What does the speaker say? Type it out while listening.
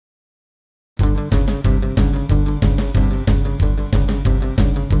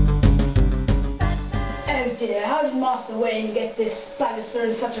How did Master Wayne get this banister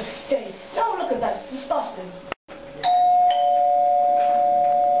in such a state? Oh, look at that, it's disgusting.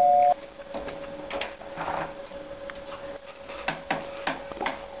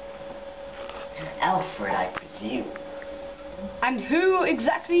 Alfred, I presume. And who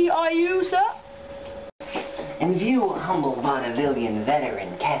exactly are you, sir? In view, humble vaudevillian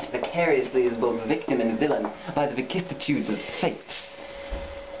veteran, cast vicariously as both victim and villain by the vicissitudes of fate.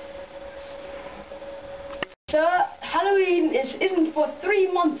 Sir, Halloween isn't for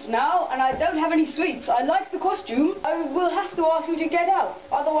 3 months now, and I don't have any sweets. I like the costume. I will have to ask you to get out,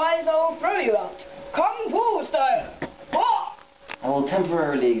 otherwise I will throw you out. Kung Fu style! Ah! I will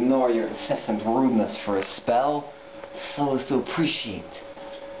temporarily ignore your incessant rudeness for a spell, so as to appreciate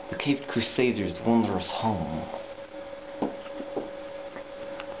the Caped Crusader's wondrous home.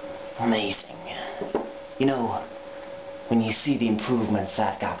 Amazing. You know, when you see the improvements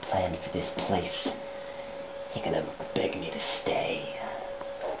I've got planned for this place, you're gonna beg me to stay.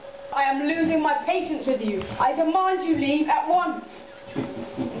 I am losing my patience with you. I demand you leave at once.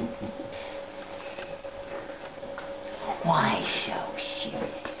 Why so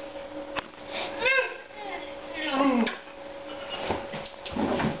serious?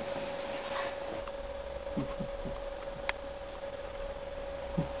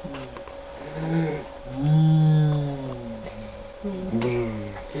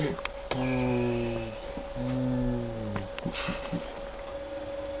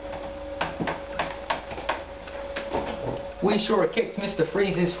 We sure kicked Mr.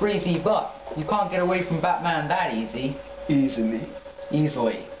 Freeze's freezy butt. You can't get away from Batman that easy. Easily.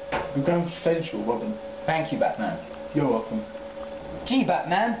 Easily. We're going to Central, Robin. Thank you, Batman. You're welcome. Gee,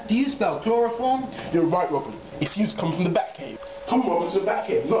 Batman, do you spell chloroform? You're right, Robin. It seems to come from the Batcave. Come, Robin, to the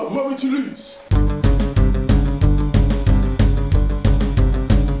Batcave. Not a moment to lose.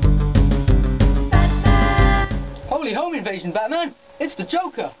 Holy home invasion, Batman! It's the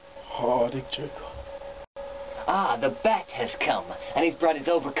Joker! Hardy Joker. Ah, the Bat has come, and he's brought his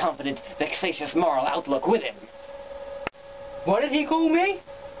overconfident, vexatious moral outlook with him. What did he call me?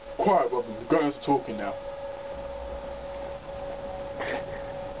 Quiet, Robin. The girls are talking now.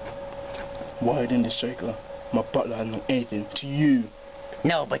 Why didn't this Joker, my butler, hasn't done anything to you?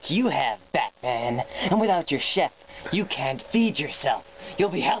 No, but you have, Batman. And without your chef, you can't feed yourself.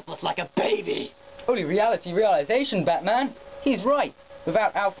 You'll be helpless like a baby. Holy reality realization, Batman. He's right.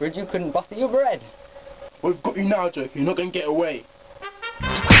 Without Alfred, you couldn't butter your bread. We've got you now, Joker. You're not going to get away.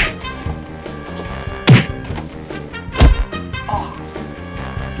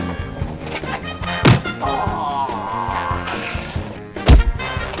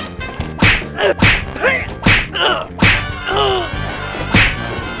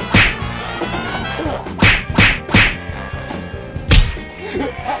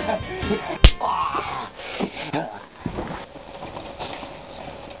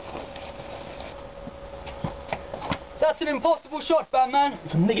 That's an impossible shot, Batman.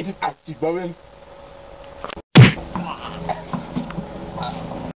 It's a negative attitude, Robin.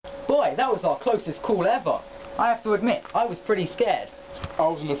 Boy, that was our closest call ever. I have to admit, I was pretty scared. I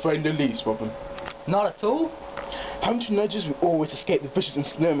wasn't afraid in the least, Robin. Not at all? Haven't you noticed we always escape the vicious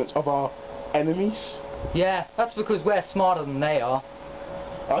ensnarements of our enemies? Yeah, that's because we're smarter than they are.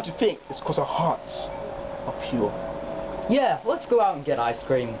 How do you think? It's because our hearts are pure. Yeah, let's go out and get ice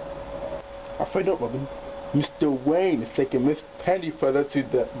cream. I'm afraid not, Robin. Mr. Wayne is taking Miss Pennyfeather to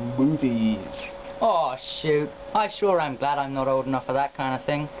the movies. Oh, shoot. I sure am glad I'm not old enough for that kind of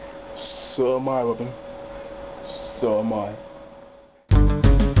thing. So am I, Robin. So am I.